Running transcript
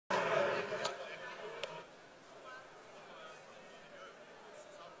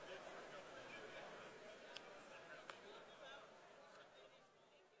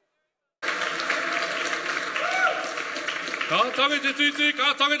Ka tangi te titi,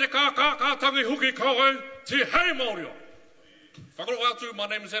 ka tangi te kaka, ka tangi huki kawe, te hei Māori o. Whakaro atu, my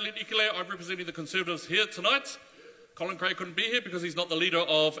name is Elliot Ikilei. I'm representing the Conservatives here tonight. Colin Craig couldn't be here because he's not the leader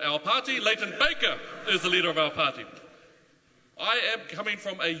of our party. Leighton Baker is the leader of our party. I am coming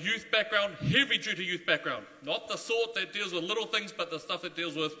from a youth background, heavy-duty youth background. Not the sort that deals with little things, but the stuff that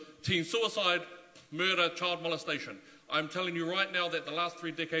deals with teen suicide, murder, child molestation. I'm telling you right now that the last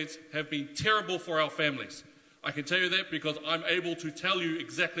 3 decades have been terrible for our families. I can tell you that because I'm able to tell you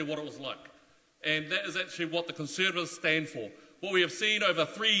exactly what it was like. And that is actually what the Conservatives stand for. What we have seen over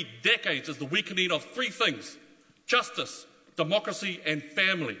 3 decades is the weakening of 3 things: justice, democracy and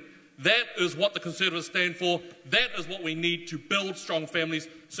family. That is what the Conservatives stand for. That is what we need to build strong families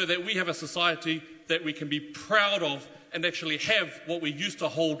so that we have a society that we can be proud of and actually have what we used to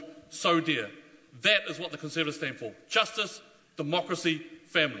hold so dear. That is what the Conservatives stand for. Justice, democracy,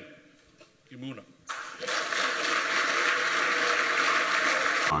 family. Kimuna.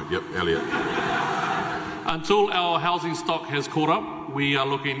 Yep, Elliot. Until our housing stock has caught up, we are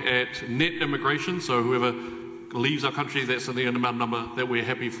looking at net immigration, so whoever leaves our country, that's the amount number that we're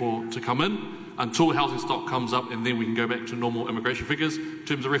happy for to come in, until housing stock comes up, and then we can go back to normal immigration figures. In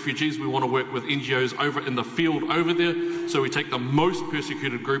terms of refugees, we want to work with NGOs over in the field over there, so we take the most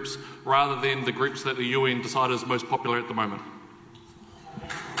persecuted groups rather than the groups that the UN decide is most popular at the moment.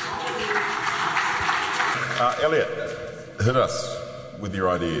 Elliot, hit us with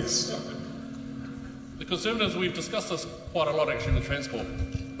your ideas. The Conservatives, we've discussed this quite a lot actually in the transport,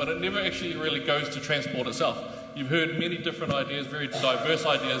 but it never actually really goes to transport itself. You've heard many different ideas, very diverse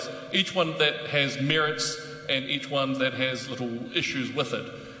ideas, each one that has merits and each one that has little issues with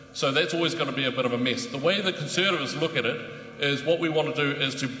it. So that's always going to be a bit of a mess. The way the Conservatives look at it is what we want to do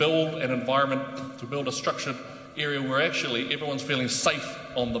is to build an environment, to build a structured area where actually everyone's feeling safe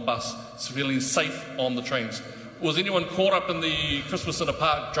on the bus, feeling safe on the trains. Was anyone caught up in the Christmas in a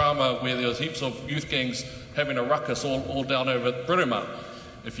Park drama where there was heaps of youth gangs having a ruckus all down over at Brereman?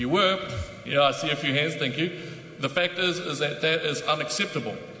 If you were, yeah, I see a few hands, thank you. The fact is that that is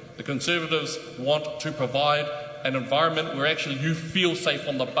unacceptable. The Conservatives want to provide an environment where actually you feel safe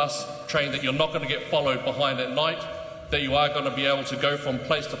on the bus, train, that you're not going to get followed behind at night, that you are going to be able to go from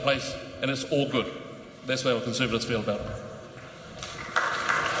place to place, and it's all good. That's how the Conservatives feel about it.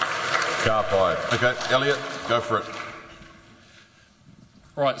 Ka pai. Okay, Elliot, go for it.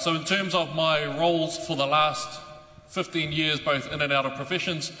 Right, so in terms of my roles for the last 15 years, both in and out of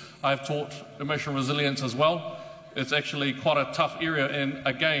professions, I've taught emotional resilience as well. It's actually quite a tough area, and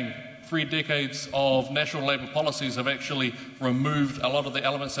again, 3 decades of national labour policies have actually removed a lot of the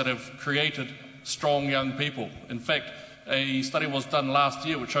elements that have created strong young people. In fact, a study was done last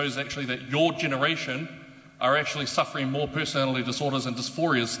year which shows actually that your generation are actually suffering more personality disorders and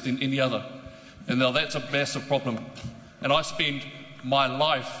dysphorias than any other. And now that's a massive problem. And I spend my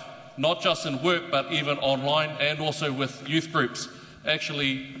life, not just in work, but even online and also with youth groups,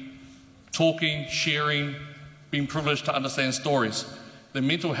 actually talking, sharing, being privileged to understand stories. The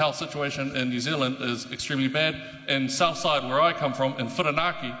mental health situation in New Zealand is extremely bad. In Southside, where I come from, in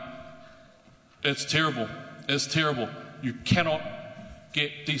Whirinaki, it's terrible. It's terrible. You cannot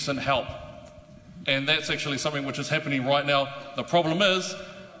get decent help. And that's actually something which is happening right now. The problem is,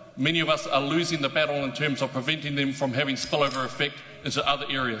 many of us are losing the battle in terms of preventing them from having spillover effect into other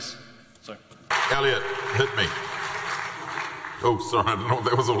areas. So, Elliot, hit me. Oh, sorry, I don't know what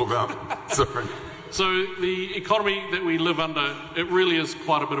that was all about. Sorry. So the economy that we live under, it really is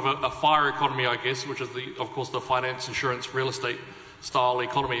quite a bit of a fire economy, I guess, which is, of course, the finance, insurance, real estate style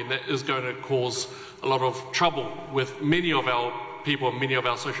economy, and that is going to cause a lot of trouble with many of our people and many of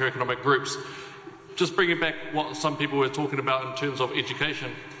our socioeconomic groups. Just bringing back what some people were talking about in terms of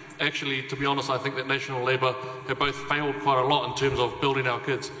education, actually, to be honest, I think that National Labour have both failed quite a lot in terms of building our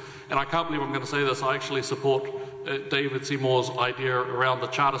kids. And I can't believe I'm going to say this, I actually support David Seymour's idea around the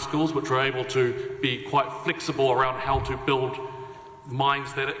charter schools, which are able to be quite flexible around how to build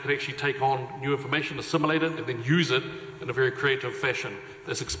minds that it can actually take on new information, assimilate it, and then use it in a very creative fashion.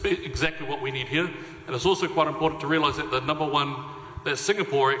 That's exactly what we need here. And it's also quite important to realise that the number one, that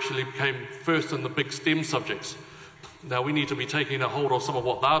Singapore actually became first in the big STEM subjects. Now we need to be taking a hold of some of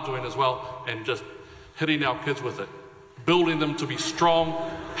what they're doing as well and just hitting our kids with it, building them to be strong,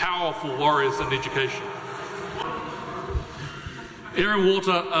 powerful warriors in education. Air and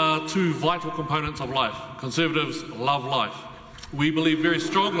water are 2 vital components of life. Conservatives love life. We believe very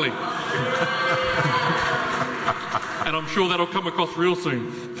strongly, and I'm sure that'll come across real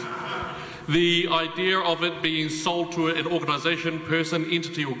soon. The idea of it being sold to an organisation, person,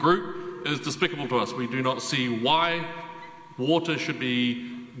 entity or group is despicable to us. We do not see why water should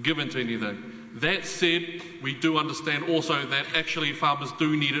be given to anything. That said, we do understand also that actually farmers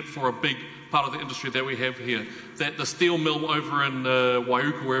do need it for a big part of the industry that we have here. That the steel mill over in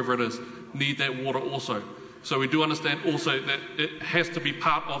Waiuku, wherever it is, need that water also. So we do understand also that it has to be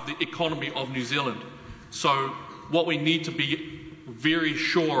part of the economy of New Zealand. So what we need to be very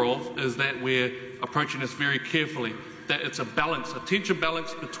sure of is that we're approaching this very carefully, that it's a balance, a tension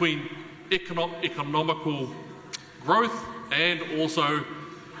balance between economical growth and also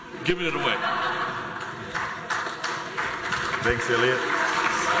giving it away. Thanks, Elliot.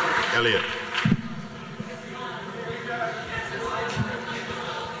 Elliot.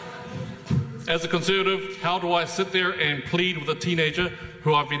 As a Conservative, how do I sit there and plead with a teenager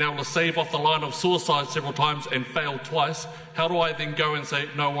who I've been able to save off the line of suicide several times and failed twice? How do I then go and say,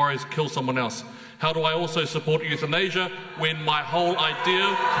 no worries, kill someone else? How do I also support euthanasia when my whole idea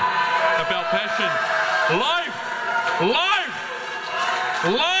about passion, life,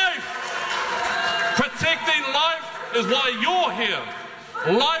 protecting life is why you're here.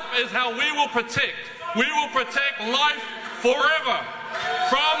 Life is how we will protect. We will protect life forever.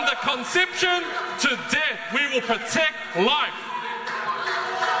 From the conception to death, we will protect life.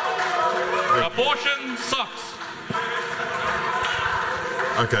 Abortion sucks.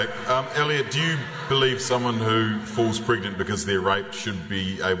 Okay, Elliot, do you believe someone who falls pregnant because they're raped should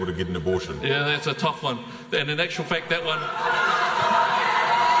be able to get an abortion? Yeah, that's a tough one. And in actual fact, that one,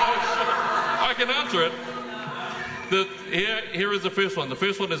 I can answer it. Here is the first one. The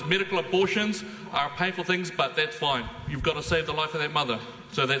first one is medical abortions are painful things, but that's fine. You've got to save the life of that mother,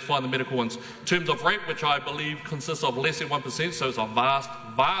 so that's fine, the medical ones. In terms of rape, which I believe consists of less than 1%, so it's a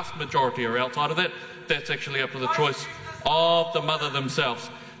vast majority are outside of that, that's actually up to the choice of the mother themselves,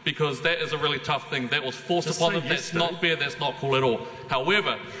 because that is a really tough thing. That was forced upon them. That's not fair, that's not cool at all.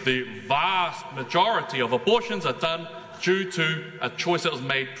 However, the vast majority of abortions are done due to a choice that was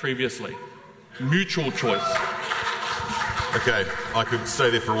made previously. Mutual choice. Okay, I could stay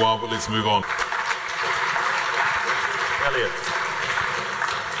there for a while, but let's move on. Elliot.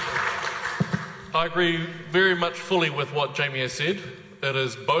 I agree very much fully with what Jamie has said. It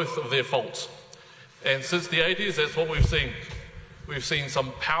is both of their faults. And since the 80s, that's what we've seen. We've seen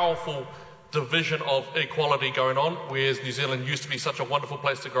some powerful division of equality going on, whereas New Zealand used to be such a wonderful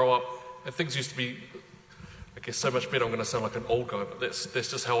place to grow up, and things used to be, I guess, so much better. I'm going to sound like an old guy, but that's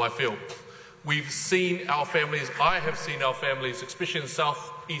just how I feel. We've seen our families, I have seen our families, especially in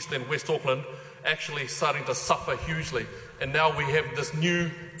South, East and West Auckland, actually starting to suffer hugely. And now we have this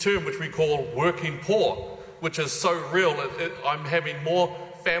new term which we call working poor, which is so real. I'm having more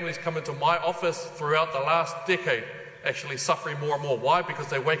families come into my office throughout the last decade, actually suffering more and more. Why? Because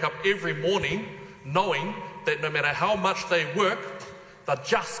they wake up every morning knowing that no matter how much they work, they're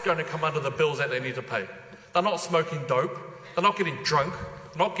just going to come under the bills that they need to pay. They're not smoking dope, they're not getting drunk,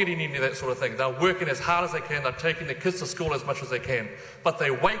 not getting any of that sort of thing. They're working as hard as they can, they're taking their kids to school as much as they can. But they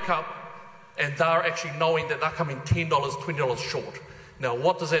wake up and they're actually knowing that they're coming $10, $20 short. Now,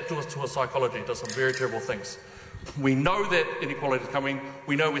 what does that do to our psychology? It does some very terrible things. We know that inequality is coming,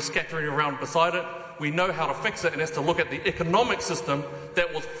 we know we're scattering around beside it, we know how to fix it, and that's to look at the economic system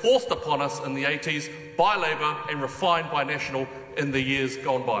that was forced upon us in the 80s by Labour and refined by National in the years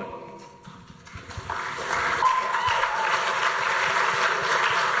gone by.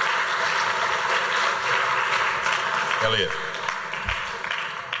 Elliot.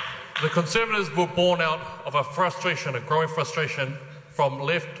 The Conservatives were born out of a frustration, a growing frustration from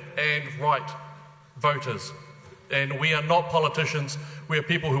left and right voters. And we are not politicians, we are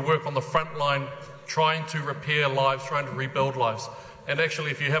people who work on the front line trying to repair lives, trying to rebuild lives. And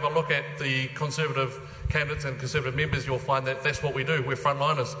actually, if you have a look at the Conservative candidates and Conservative members, you'll find that that's what we do. We're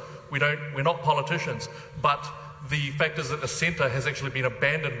frontliners. We're not politicians. But the fact is that the centre has actually been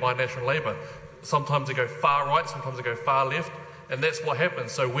abandoned by National Labour. Sometimes they go far right, sometimes they go far left, and that's what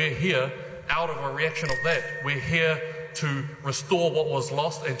happens. So we're here out of a reaction of that. We're here to restore what was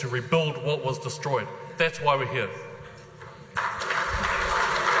lost and to rebuild what was destroyed. That's why we're here.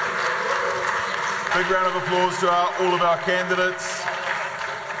 Big round of applause to all of our candidates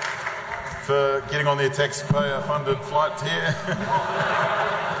for getting on their taxpayer-funded flight here.